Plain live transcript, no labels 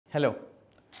Hello.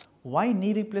 Why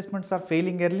knee replacements are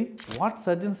failing early? What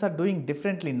surgeons are doing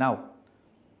differently now?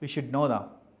 We should know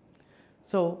now.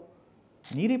 So,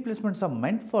 knee replacements are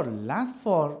meant for last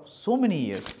for so many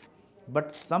years,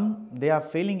 but some they are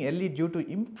failing early due to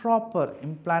improper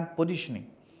implant positioning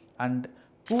and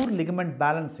poor ligament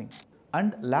balancing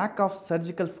and lack of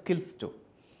surgical skills too.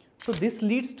 So, this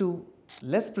leads to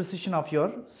less precision of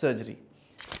your surgery.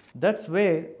 That's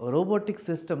where robotic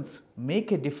systems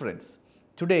make a difference.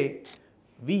 Today,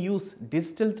 we use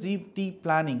digital 3D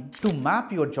planning to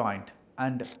map your joint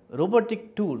and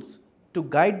robotic tools to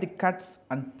guide the cuts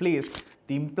and place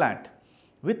the implant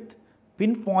with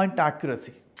pinpoint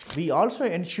accuracy. We also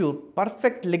ensure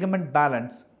perfect ligament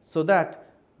balance so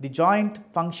that the joint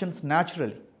functions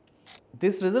naturally.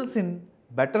 This results in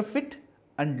better fit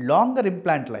and longer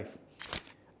implant life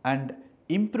and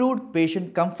improved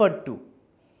patient comfort too.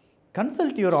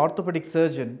 Consult your orthopedic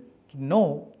surgeon to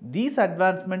know these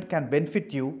advancements can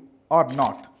benefit you or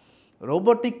not.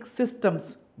 Robotic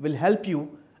systems will help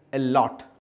you a lot.